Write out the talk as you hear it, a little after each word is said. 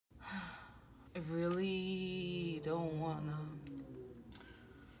I really don't wanna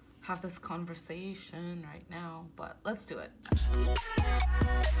have this conversation right now, but let's do it.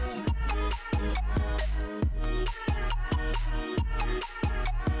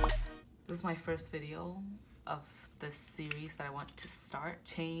 This is my first video of this series that I want to start.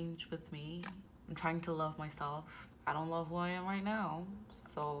 Change with me. I'm trying to love myself. I don't love who I am right now,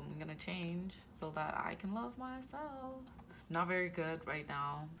 so I'm gonna change so that I can love myself. Not very good right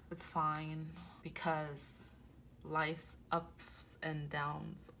now. It's fine because life's ups and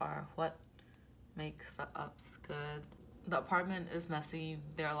downs are what makes the ups good. The apartment is messy.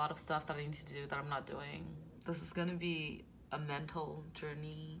 There are a lot of stuff that I need to do that I'm not doing. This is gonna be a mental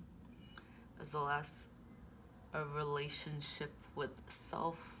journey as well as a relationship with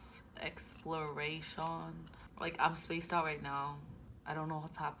self-exploration. Like, I'm spaced out right now. I don't know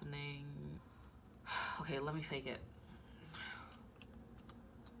what's happening. Okay, let me fake it.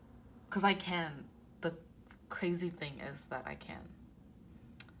 Because I can. The crazy thing is that I can.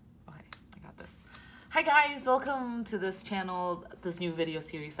 Okay, I got this. Hi guys, welcome to this channel, this new video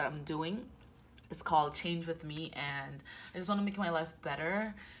series that I'm doing. It's called Change With Me, and I just want to make my life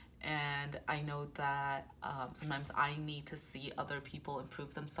better. And I know that sometimes I need to see other people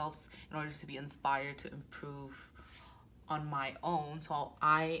improve themselves in order to be inspired to improve on my own. So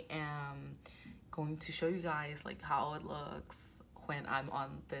I am going to show you guys like how it looks when I'm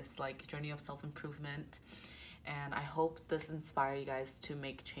on this like journey of self-improvement. And I hope this inspires you guys to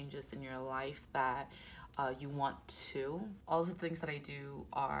make changes in your life that you want to. All the things that I do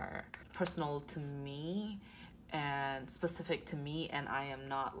are personal to me and specific to me, and I am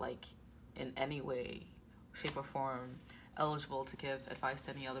not like in any way, shape or form eligible to give advice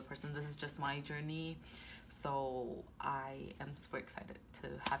to any other person. This is just my journey, so I am super excited to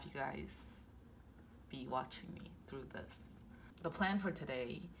have you guys be watching me through this. The plan for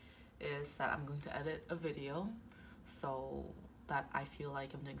today is that I'm going to edit a video so that I feel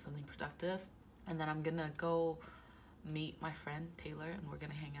like I'm doing something productive, and then I'm gonna go meet my friend Taylor and we're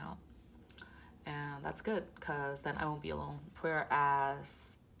gonna hang out. And that's good because then I won't be alone.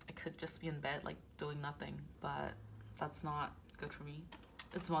 Whereas I could just be in bed like doing nothing, but that's not good for me.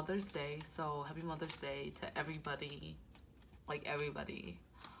 It's Mother's Day, so happy Mother's Day to everybody. Like everybody.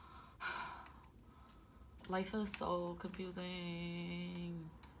 Life is so confusing.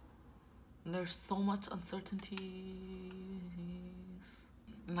 And there's so much uncertainties.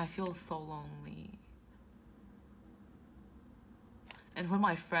 And I feel so lonely. And when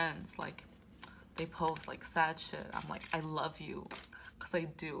my friends like they post like sad shit, I'm like, I love you, because I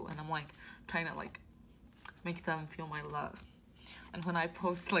do, and I'm like trying to like make them feel my love. And when I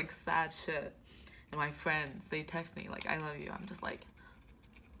post like sad shit and my friends they text me like I love you, I'm just like,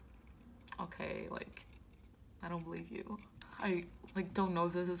 okay, like I don't believe you. I like don't know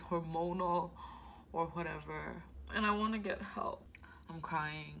if this is hormonal or whatever, and I want to get help. I'm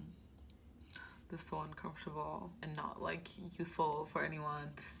crying. This is so uncomfortable and not like useful for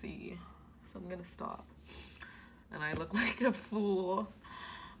anyone to see. So I'm gonna stop. And I look like a fool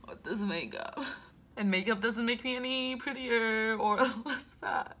with this makeup. And makeup doesn't make me any prettier or less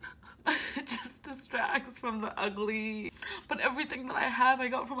fat. It just distracts from the ugly. But everything that I have, I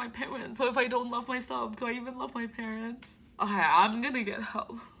got from my parents. So if I don't love myself, do I even love my parents? Okay, I'm gonna get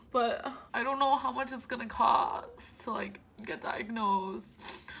help. But I don't know how much it's gonna cost to like get diagnosed.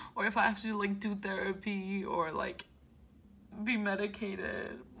 Or if I have to like do therapy or like be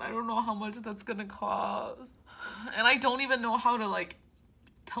medicated. I don't know how much that's gonna cost, and I don't even know how to like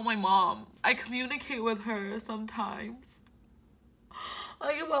tell my mom. I communicate with her sometimes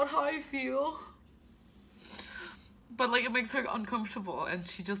like about how I feel, but like it makes her uncomfortable, and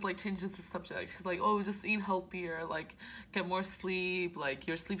she just like changes the subject. She's like, oh, just eat healthier, like get more sleep, like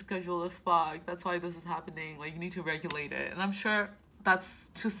your sleep schedule is fucked, that's why this is happening, like you need to regulate it. And I'm sure that's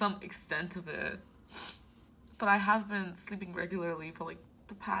to some extent of it, but I have been sleeping regularly for like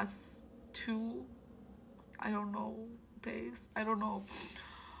the past 2, I don't know, days. I don't know.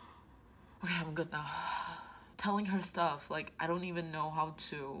 Okay, I'm good now. Telling her stuff, like I don't even know how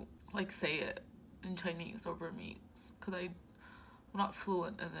to like say it in Chinese or Burmese because I'm not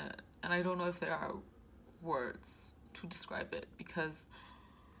fluent in it, and I don't know if there are words to describe it because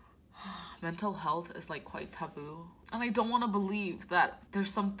mental health is like quite taboo, and I don't want to believe that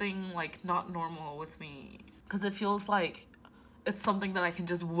there's something like not normal with me, because it feels like it's something that I can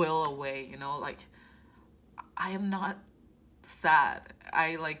just will away, you know? Like, I am not sad.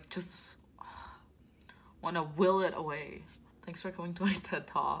 I like just want to will it away. Thanks for coming to my TED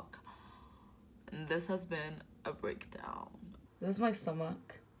Talk. And this has been a breakdown. This is my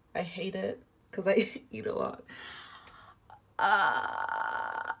stomach. I hate it because I eat a lot.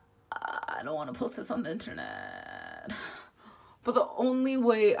 I don't want to post this on the internet. But the only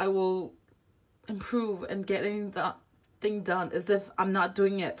way I will improve and getting that thing done is if I'm not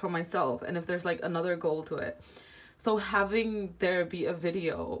doing it for myself and if there's like another goal to it. So having there be a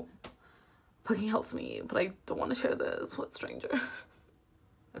video fucking helps me, but I don't want to share this with strangers.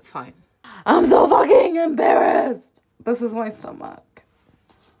 It's fine. I'm so fucking embarrassed. This is my stomach.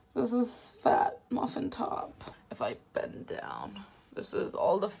 This is fat muffin top. If I bend down, this is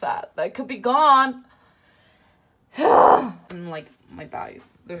all the fat that could be gone. And like my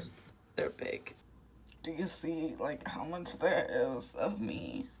thighs, they're big. Do you see like how much there is of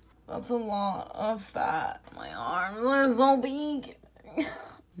me? That's a lot of fat. My arms are so big.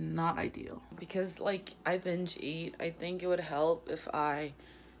 Not ideal. Because like I binge eat, I think it would help if I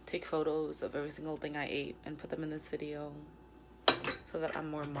take photos of every single thing I ate and put them in this video so that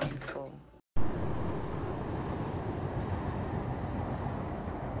I'm more mindful.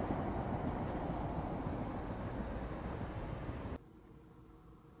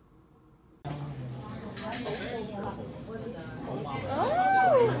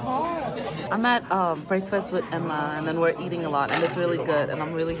 I'm at breakfast with Emma, and then we're eating a lot, and it's really good, and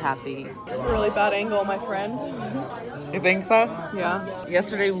I'm really happy. Really bad angle, my friend. You think so? Yeah.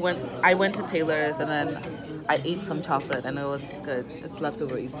 Yesterday I went to Taylor's, and then I ate some chocolate, and it was good. It's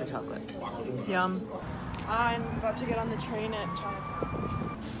leftover Easter chocolate. Yum. I'm about to get on the train at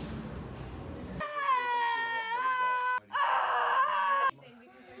Chinatown.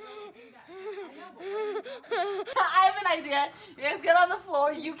 I have an idea. You guys get on the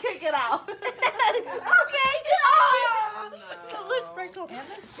floor, you kick it out. Okay. Oh! Look, Sprinkle.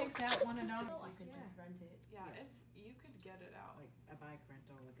 Emma's kicked out one and all. You could just rent it. Yeah, you could get it out. Like a bike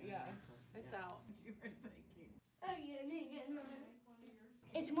rental. Like Yeah, it's out.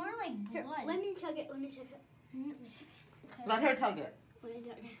 It's more like blood. Let me tug it. Let me tug it. Okay. Let her tug it. Let me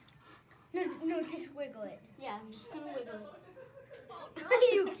tug it. No, just wiggle it. Yeah, I'm just gonna wiggle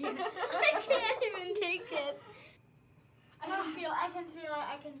it. You can't. I can't even take it. I can feel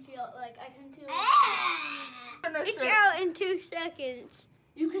it. It's out in 2 seconds.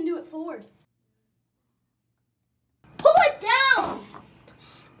 You can do it forward. Pull it down.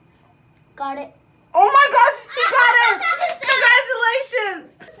 Got it. Oh my gosh, you got it!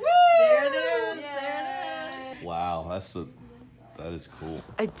 Congratulations! Woo! There it is. There it is. Wow, that is cool.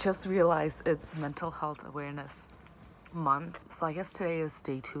 I just realized it's Mental Health Awareness Month. So I guess today is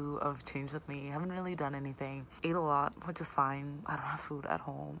day 2 of Change With Me. I haven't really done anything. Ate a lot, which is fine. I don't have food at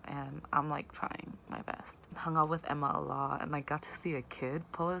home and I'm like trying my best. Hung out with Emma a lot and I got to see a kid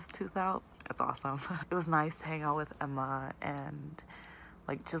pull his tooth out. It's awesome. It was nice to hang out with Emma and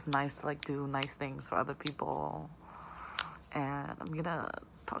like just nice to like do nice things for other people. And I'm gonna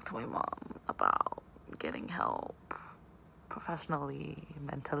talk to my mom about getting help professionally,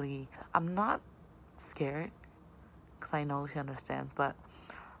 mentally. I'm not scared because I know she understands, but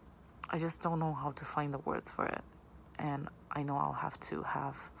I just don't know how to find the words for it. And I know I'll have to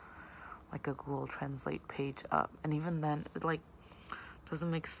have like a Google Translate page up, and even then it like doesn't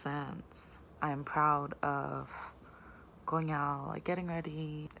make sense. I am proud of going out, like getting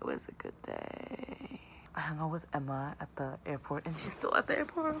ready. It was a good day. I hung out with Emma at the airport and she's still at the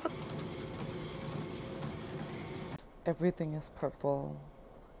airport. Everything is purple.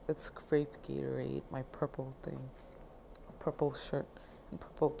 It's grape Gatorade, my purple thing. Purple shirt and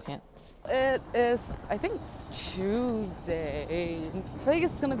purple pants. It is, I think, Tuesday. So I think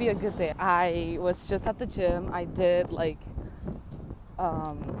it's gonna be a good day. I was just at the gym. I did like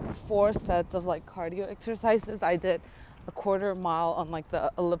 4 sets of like cardio exercises. I did a 1/4 mile on like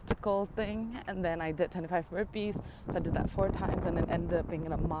the elliptical thing, and then I did 25 burpees. So I did that 4 times, and it ended up being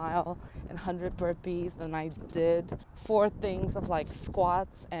in a mile and 100 burpees. Then I did 4 things of like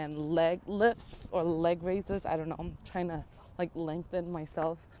squats and leg lifts or leg raises. I don't know. I'm trying to like lengthen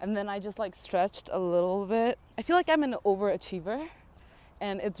myself. And then I just like stretched a little bit. I feel like I'm an overachiever,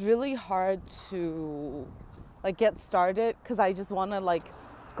 and it's really hard to like get started because I just want to like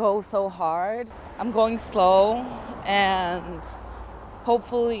go so hard. I'm going slow, and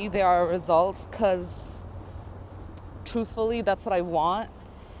hopefully there are results because truthfully that's what I want,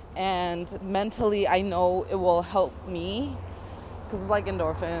 and mentally I know it will help me because of like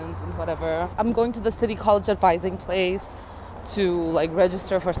endorphins and whatever. I'm going to the City College advising place to like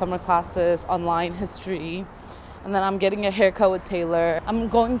register for summer classes, online history, and then I'm getting a haircut with Taylor. I'm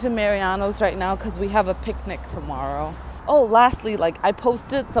going to Mariano's right now because we have a picnic tomorrow. Oh, lastly, like I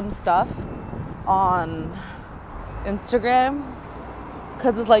posted some stuff on Instagram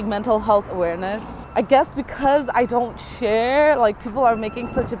because it's like mental health awareness. I guess because I don't share, like people are making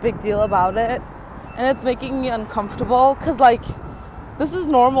such a big deal about it, and it's making me uncomfortable because like This is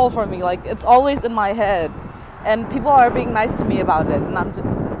normal for me. Like, it's always in my head. And people are being nice to me about it. And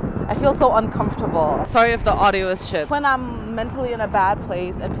I feel so uncomfortable. Sorry if the audio is shit. When I'm mentally in a bad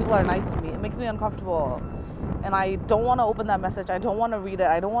place and people are nice to me, it makes me uncomfortable. And I don't want to open that message. I don't want to read it.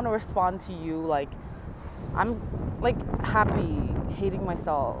 I don't want to respond to you. Like, I'm like happy, hating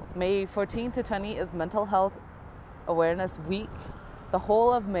myself. May 14 to 20 is Mental Health Awareness Week. The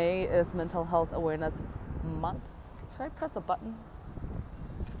whole of May is Mental Health Awareness Month. Should I press the button?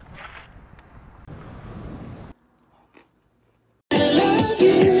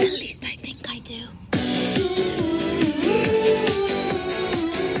 At least I think I do.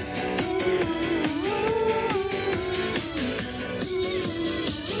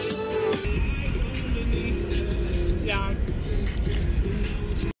 Yeah.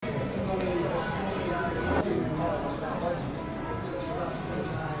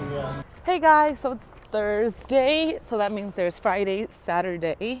 Hey guys, so it's Thursday, so that means there's Friday,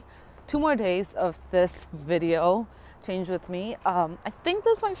 Saturday, 2 more days of this video. Change with me. I think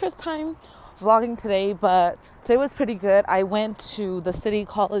this is my first time vlogging today, but today was pretty good. I went to the city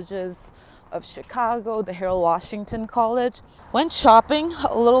colleges of Chicago, the Harold Washington College. Went shopping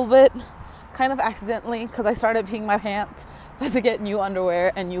a little bit, kind of accidentally, because I started peeing my pants, so I had to get new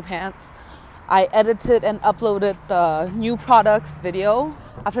underwear and new pants. I edited and uploaded the new products video.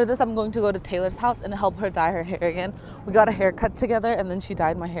 After this, I'm going to go to Taylor's house and help her dye her hair again. We got a haircut together and then she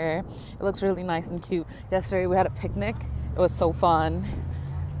dyed my hair. It looks really nice and cute. Yesterday we had a picnic. It was so fun.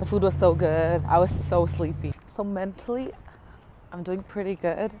 The food was so good. I was so sleepy. So mentally, I'm doing pretty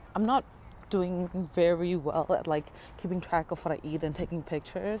good. I'm not doing very well at like keeping track of what I eat and taking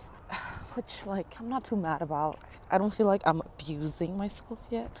pictures, which like I'm not too mad about. I don't feel like I'm abusing myself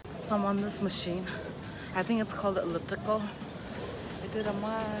yet. So I'm on this machine. I think it's called elliptical. I did a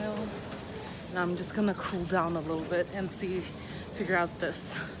mile. Now I'm just gonna cool down a little bit and figure out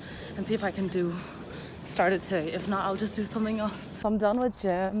this and see if I can start it today. If not, I'll just do something else. I'm done with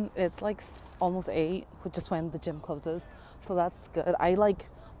gym. It's like almost 8, which is when the gym closes. So that's good. I like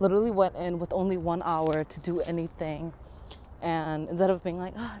literally went in with only 1 hour to do anything, and instead of being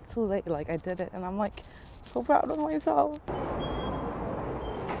like, oh, it's too late, like I did it, and I'm like so proud of myself.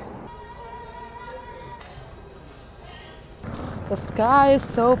 The sky is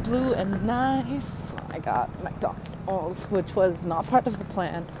so blue and nice. I got McDonald's, which was not part of the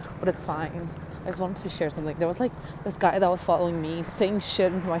plan, but it's fine. I just wanted to share something. There was like this guy that was following me, saying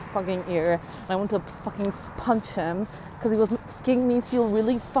shit into my fucking ear, and I wanted to fucking punch him because he was making me feel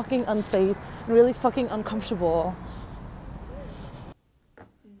really fucking unsafe and really fucking uncomfortable.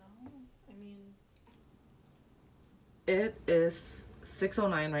 It is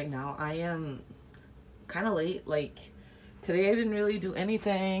 6:09 right now. I am kind of late. Like, today I didn't really do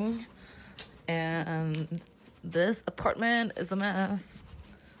anything, and this apartment is a mess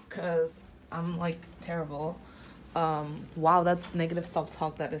because I'm like terrible. Wow, that's negative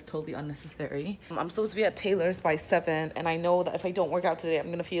self-talk. That is totally unnecessary. I'm supposed to be at Taylor's by 7, and I know that if I don't work out today, I'm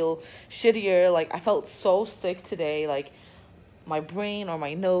gonna feel shittier. Like, I felt so sick today. Like, my brain or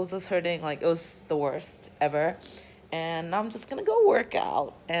my nose was hurting. Like, it was the worst ever. And I'm just gonna go work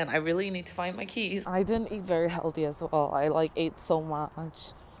out, and I really need to find my keys. I didn't eat very healthy as well. I like ate so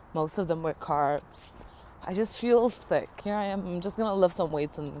much. Most of them were carbs. I just feel sick. Here I am. I'm just gonna lift some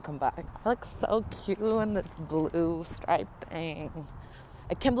weights and then come back. I look so cute in this blue striped thing.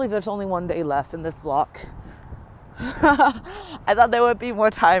 I can't believe there's only 1 day left in this vlog. I thought there would be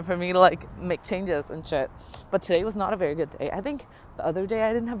more time for me to like make changes and shit. But today was not a very good day. I think the other day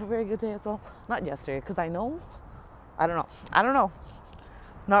I didn't have a very good day as well. Not yesterday, because I don't know.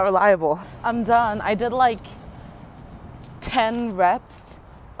 Not reliable. I'm done. I did like 10 reps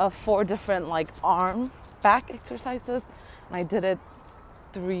of 4 different like arm back exercises, and I did it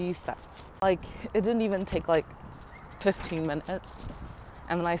 3 sets. Like, it didn't even take like 15 minutes,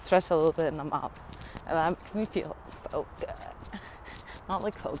 and then I stretched a little bit and I'm up, and that makes me feel so good. Not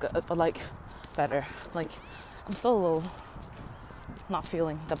like so good, but like better. Like, I'm still a little not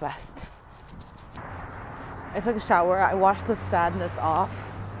feeling the best. I took a shower. I washed the sadness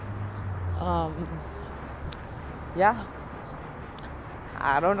off. Yeah.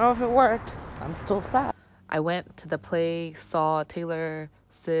 I don't know if it worked. I'm still sad. I went to the play, saw Taylor,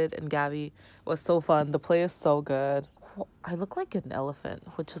 Sid, and Gabby. It was so fun. The play is so good. I look like an elephant,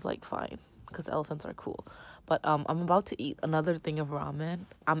 which is like fine, because elephants are cool. But I'm about to eat another thing of ramen.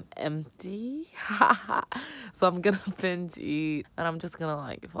 I'm empty. So I'm gonna binge eat, and I'm just gonna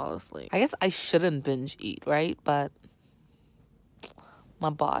like fall asleep. I guess I shouldn't binge eat, right? But my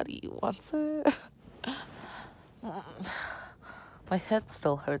body wants it. My head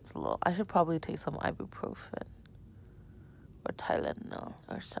still hurts a little. I should probably take some ibuprofen or or Thailand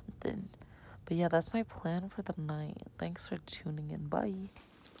or something. But yeah, that's my plan for the night. Thanks for tuning in. Bye.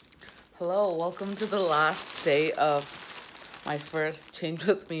 Hello, welcome to the last day of my first Change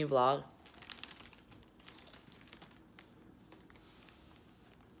With Me vlog.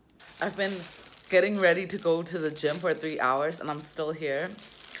 I've been getting ready to go to the gym for 3 hours and I'm still here.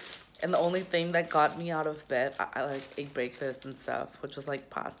 And the only thing that got me out of bed, I like ate breakfast and stuff, which was like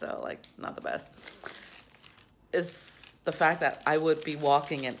pasta, like not the best, is the fact that I would be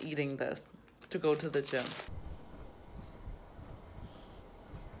walking and eating this to go to the gym.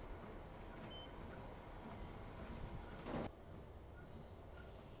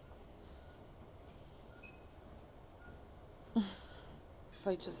 So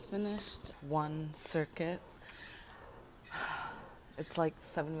I just finished one circuit. It's like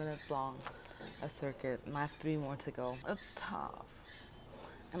 7 minutes long, a circuit, and I have 3 more to go. It's tough.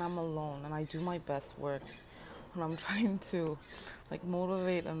 And I'm alone, and I do my best work when I'm trying to like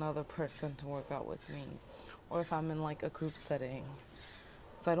motivate another person to work out with me, or if I'm in like a group setting.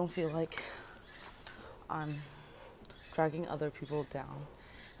 So I don't feel like I'm dragging other people down.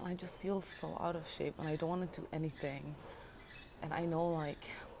 And I just feel so out of shape, and I don't want to do anything. And I know like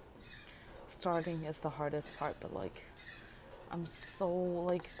starting is the hardest part, but like I'm so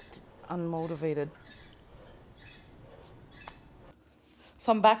like unmotivated.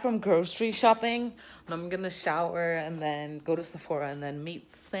 So I'm back from grocery shopping and I'm gonna shower and then go to Sephora and then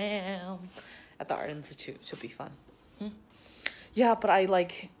meet Sam at the Art Institute. Should be fun. Yeah, but I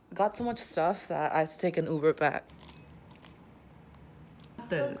like got so much stuff that I have to take an Uber back.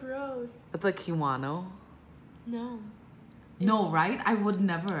 So gross. It's like kiwano. No. No, right? I would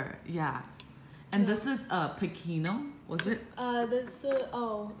never. Yeah. And this is Pekino, was it? This it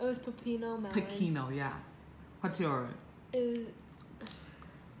was Pepino melon. Pekino, yeah. What's your? It was.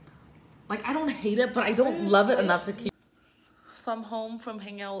 Like, I don't hate it, but I don't love it enough to keep. So I'm home from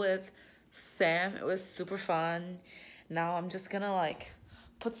hanging out with Sam. It was super fun. Now I'm just gonna like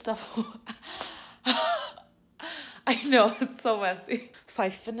put stuff. I know, it's so messy. So I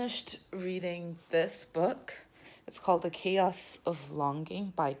finished reading this book. It's called The Chaos of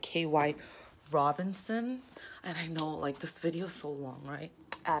Longing by K.Y. Robinson. And I know like this video is so long, right?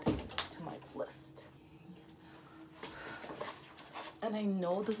 Adding it to my list. And I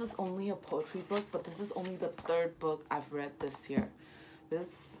know this is only a poetry book, but this is only the 3rd book I've read this year.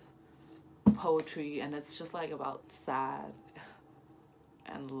 This poetry, and it's just like about sad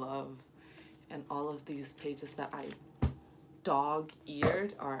and love, and all of these pages that I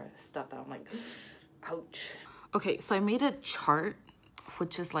dog-eared are stuff that I'm like, ouch. Okay, so I made a chart,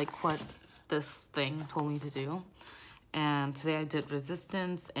 which is like what this thing told me to do. And today I did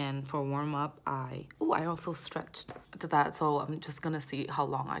resistance, and for warm-up, I also stretched. I did that, so I'm just gonna see how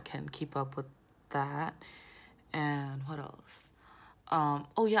long I can keep up with that. And what else?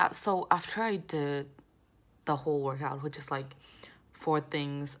 Oh yeah, so after I did the whole workout, which is like 4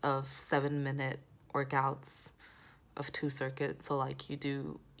 things of 7-minute workouts of 2 circuits, so like you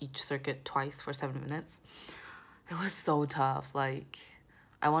do each circuit twice for 7 minutes. It was so tough. Like,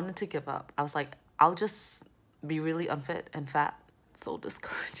 I wanted to give up. I was like, I'll just be really unfit and fat. So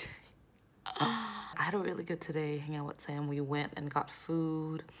discouraging. I had a really good day hanging out with Sam. We went and got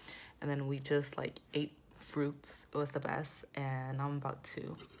food, and then we just like ate fruits. It was the best. And I'm about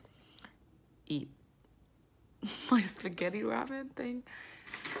to eat my spaghetti ramen thing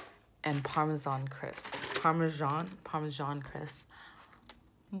and Parmesan crisps. Parmesan crisps.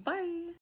 Bye.